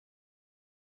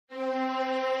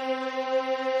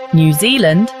New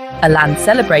Zealand, a land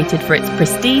celebrated for its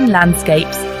pristine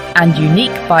landscapes and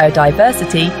unique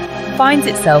biodiversity, finds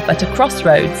itself at a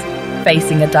crossroads,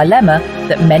 facing a dilemma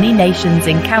that many nations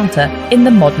encounter in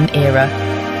the modern era.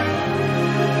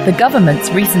 The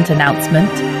government's recent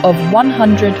announcement of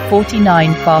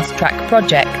 149 fast-track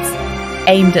projects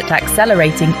aimed at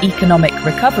accelerating economic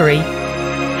recovery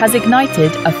has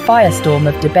ignited a firestorm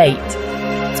of debate,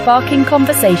 sparking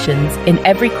conversations in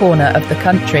every corner of the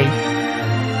country.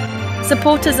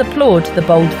 Supporters applaud the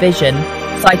bold vision,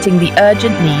 citing the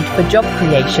urgent need for job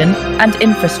creation and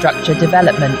infrastructure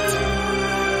development.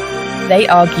 They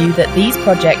argue that these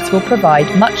projects will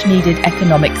provide much-needed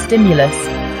economic stimulus,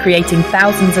 creating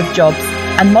thousands of jobs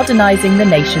and modernizing the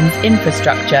nation's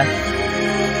infrastructure.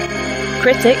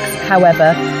 Critics,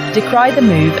 however, decry the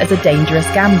move as a dangerous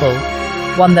gamble,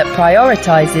 one that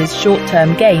prioritizes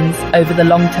short-term gains over the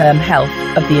long-term health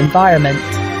of the environment.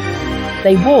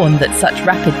 They warn that such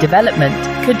rapid development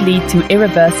could lead to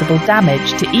irreversible damage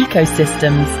to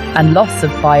ecosystems and loss of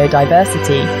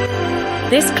biodiversity.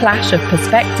 This clash of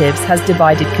perspectives has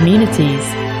divided communities,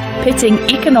 pitting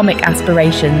economic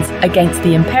aspirations against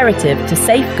the imperative to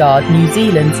safeguard New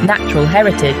Zealand's natural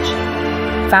heritage.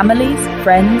 Families,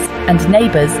 friends, and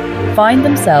neighbours find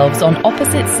themselves on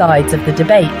opposite sides of the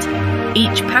debate,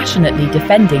 each passionately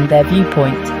defending their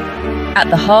viewpoint. At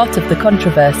the heart of the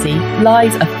controversy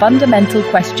lies a fundamental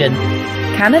question: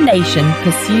 can a nation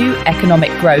pursue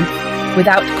economic growth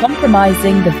without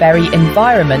compromising the very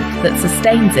environment that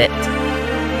sustains it?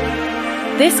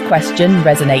 This question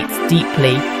resonates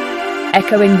deeply,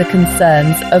 echoing the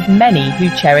concerns of many who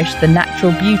cherish the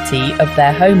natural beauty of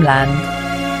their homeland.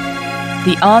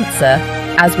 The answer,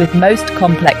 as with most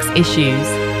complex issues,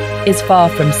 is far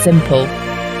from simple.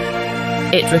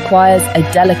 It requires a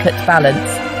delicate balance,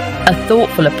 a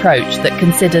thoughtful approach that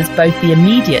considers both the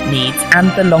immediate needs and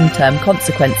the long-term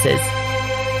consequences.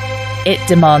 It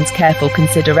demands careful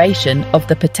consideration of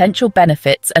the potential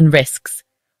benefits and risks,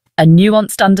 a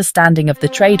nuanced understanding of the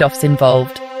trade-offs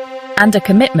involved, and a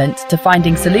commitment to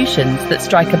finding solutions that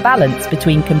strike a balance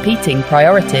between competing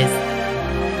priorities.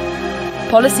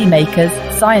 Policymakers,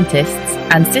 scientists,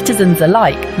 and citizens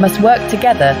alike must work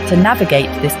together to navigate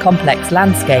this complex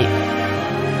landscape.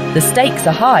 The stakes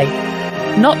are high,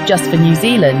 not just for New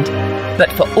Zealand,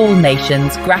 but for all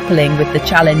nations grappling with the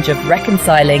challenge of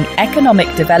reconciling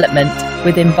economic development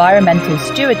with environmental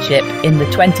stewardship in the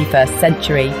 21st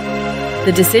century.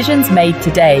 The decisions made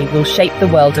today will shape the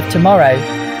world of tomorrow,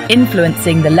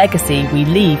 influencing the legacy we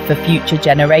leave for future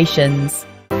generations.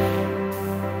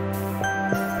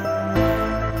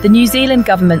 The New Zealand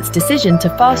government's decision to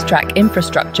fast-track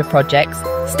infrastructure projects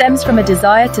stems from a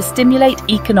desire to stimulate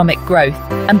economic growth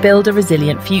and build a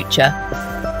resilient future,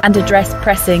 and address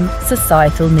pressing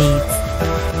societal needs.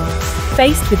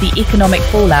 Faced with the economic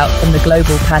fallout from the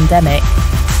global pandemic,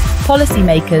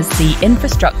 policymakers see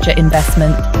infrastructure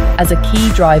investment as a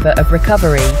key driver of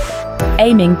recovery,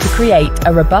 aiming to create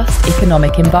a robust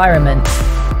economic environment,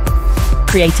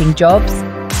 creating jobs,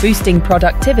 boosting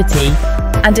productivity,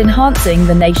 and enhancing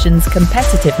the nation's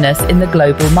competitiveness in the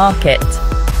global market.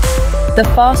 The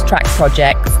fast-track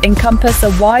projects encompass a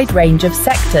wide range of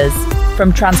sectors,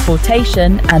 from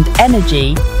transportation and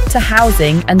energy to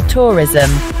housing and tourism,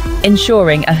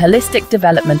 ensuring a holistic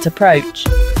development approach,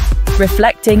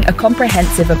 reflecting a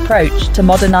comprehensive approach to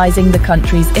modernising the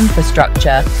country's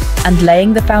infrastructure and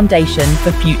laying the foundation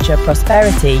for future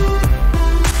prosperity.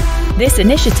 This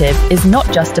initiative is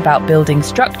not just about building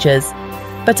structures,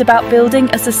 but about building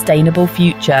a sustainable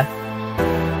future.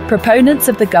 Proponents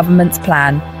of the government's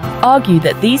plan argue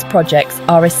that these projects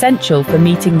are essential for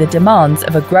meeting the demands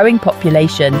of a growing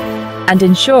population and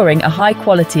ensuring a high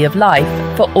quality of life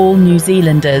for all New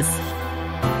Zealanders.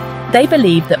 They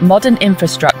believe that modern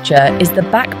infrastructure is the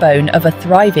backbone of a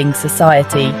thriving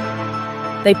society.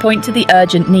 They point to the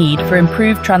urgent need for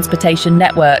improved transportation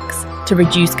networks to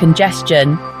reduce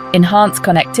congestion, enhance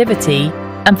connectivity,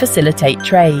 and facilitate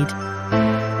trade.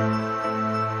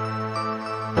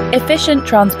 Efficient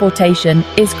transportation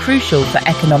is crucial for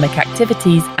economic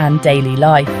activities and daily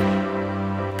life.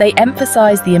 They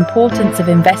emphasise the importance of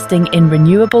investing in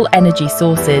renewable energy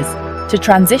sources to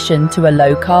transition to a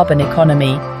low-carbon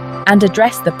economy and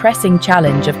address the pressing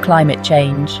challenge of climate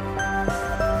change.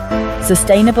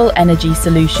 Sustainable energy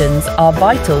solutions are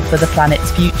vital for the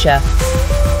planet's future,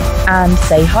 and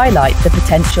they highlight the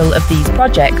potential of these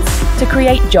projects to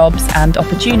create jobs and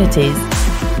opportunities,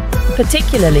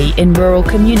 particularly in rural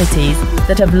communities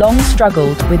that have long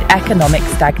struggled with economic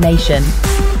stagnation.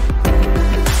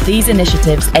 These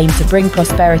initiatives aim to bring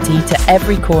prosperity to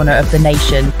every corner of the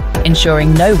nation,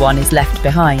 ensuring no one is left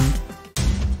behind.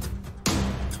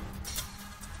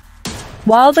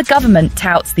 While the government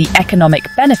touts the economic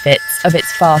benefits of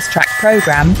its fast-track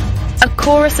program, a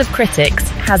chorus of critics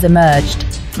has emerged,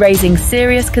 raising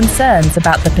serious concerns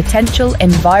about the potential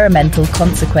environmental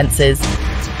consequences.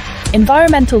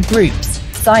 Environmental groups,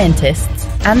 scientists,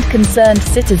 and concerned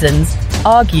citizens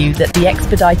argue that the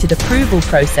expedited approval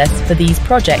process for these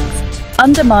projects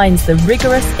undermines the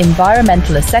rigorous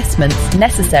environmental assessments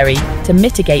necessary to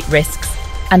mitigate risks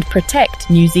and protect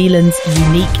New Zealand's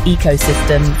unique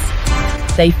ecosystems.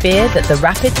 They fear that the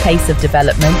rapid pace of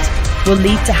development will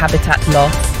lead to habitat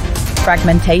loss,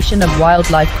 fragmentation of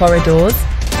wildlife corridors,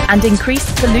 and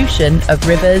increased pollution of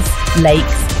rivers,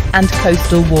 lakes, and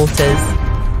coastal waters.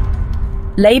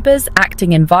 Labour's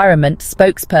acting environment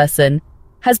spokesperson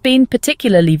has been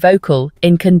particularly vocal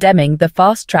in condemning the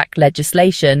fast-track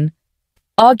legislation,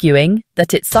 arguing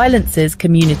that it silences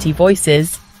community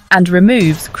voices and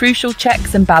removes crucial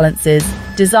checks and balances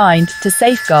designed to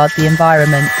safeguard the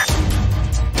environment.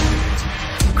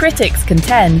 Critics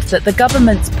contend that the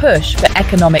government's push for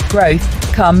economic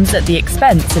growth comes at the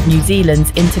expense of New Zealand's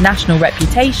international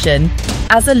reputation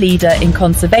as a leader in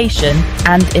conservation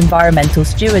and environmental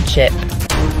stewardship.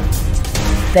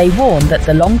 They warn that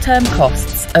the long-term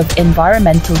costs of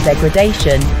environmental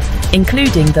degradation,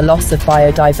 including the loss of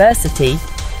biodiversity,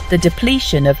 the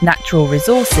depletion of natural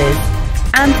resources,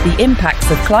 and the impacts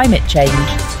of climate change,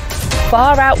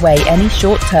 far outweigh any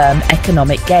short-term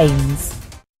economic gains.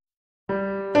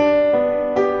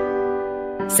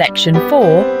 Section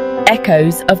 4.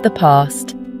 Echoes of the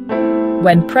Past.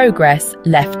 When progress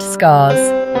left scars.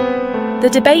 The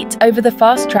debate over the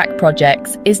fast-track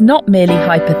projects is not merely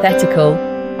hypothetical.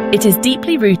 It is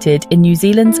deeply rooted in New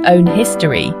Zealand's own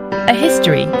history, a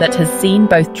history that has seen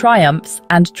both triumphs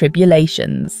and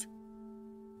tribulations.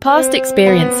 Past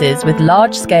experiences with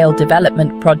large-scale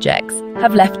development projects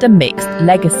have left a mixed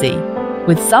legacy,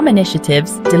 with some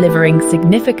initiatives delivering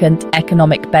significant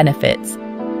economic benefits,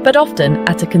 but often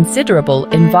at a considerable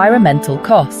environmental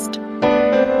cost.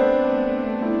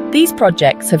 These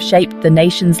projects have shaped the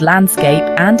nation's landscape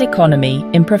and economy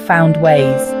in profound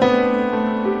ways.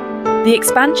 The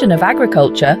expansion of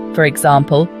agriculture, for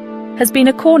example, has been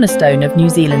a cornerstone of New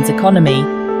Zealand's economy,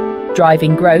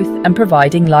 driving growth and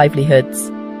providing livelihoods.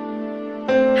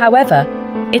 However,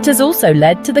 it has also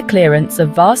led to the clearance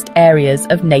of vast areas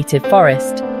of native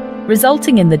forest,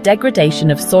 resulting in the degradation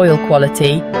of soil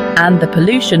quality and the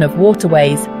pollution of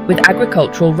waterways with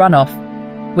agricultural runoff,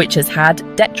 which has had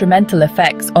detrimental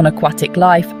effects on aquatic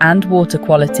life and water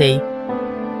quality.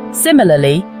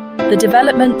 Similarly, the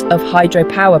development of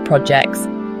hydropower projects,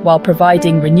 while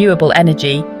providing renewable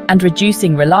energy and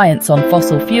reducing reliance on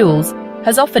fossil fuels,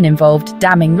 has often involved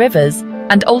damming rivers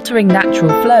and altering natural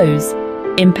flows,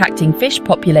 impacting fish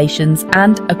populations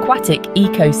and aquatic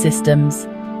ecosystems.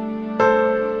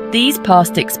 These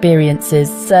past experiences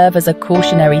serve as a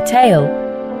cautionary tale,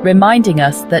 reminding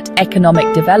us that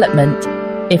economic development,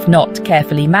 if not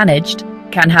carefully managed,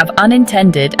 can have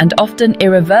unintended and often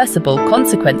irreversible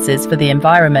consequences for the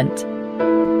environment.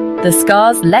 The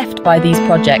scars left by these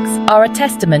projects are a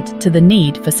testament to the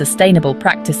need for sustainable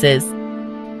practices.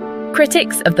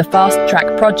 Critics of the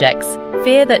fast-track projects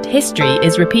fear that history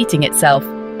is repeating itself,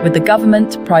 with the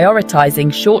government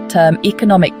prioritising short-term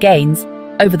economic gains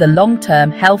over the long-term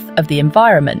health of the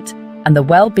environment and the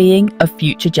well-being of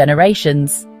future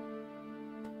generations.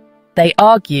 They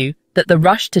argue that the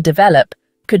rush to develop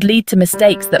could lead to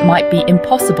mistakes that might be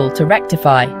impossible to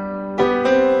rectify.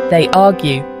 They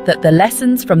argue that the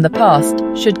lessons from the past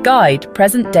should guide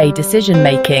present-day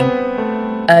decision-making,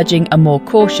 urging a more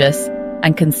cautious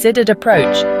and considered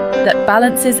approach that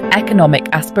balances economic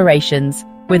aspirations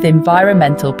with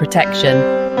environmental protection.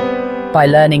 By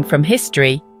learning from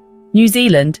history, New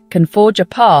Zealand can forge a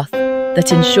path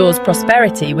that ensures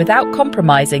prosperity without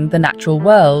compromising the natural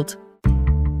world.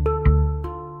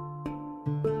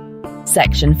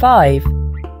 Section 5.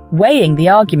 Weighing the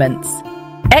arguments.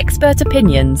 Expert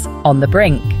opinions on the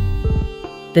brink.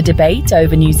 The debate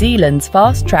over New Zealand's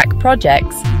fast-track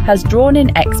projects has drawn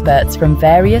in experts from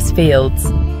various fields,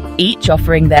 each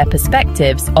offering their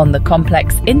perspectives on the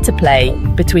complex interplay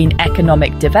between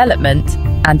economic development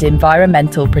and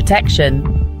environmental protection.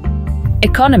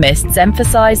 Economists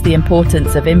emphasise the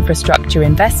importance of infrastructure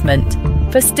investment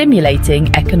for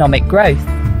stimulating economic growth,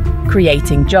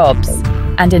 creating jobs,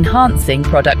 and enhancing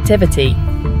productivity.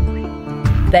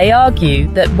 They argue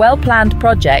that well-planned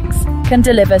projects can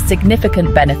deliver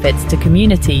significant benefits to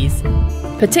communities,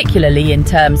 particularly in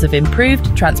terms of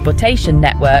improved transportation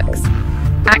networks,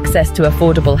 access to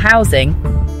affordable housing,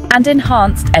 and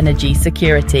enhanced energy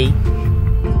security.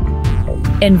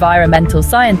 Environmental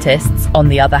scientists, on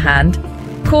the other hand,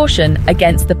 caution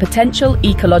against the potential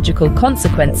ecological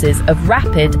consequences of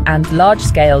rapid and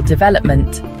large-scale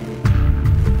development.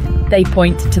 They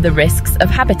point to the risks of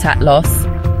habitat loss,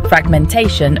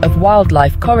 fragmentation of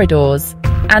wildlife corridors,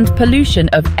 and pollution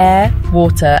of air,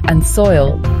 water, and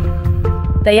soil.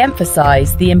 They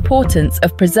emphasize the importance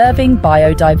of preserving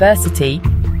biodiversity,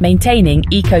 maintaining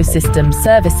ecosystem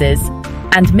services,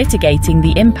 and mitigating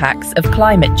the impacts of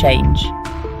climate change.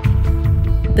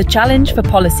 The challenge for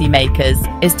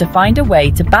policymakers is to find a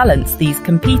way to balance these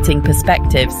competing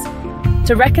perspectives,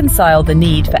 to reconcile the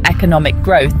need for economic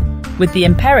growth with the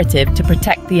imperative to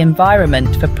protect the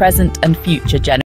environment for present and future generations.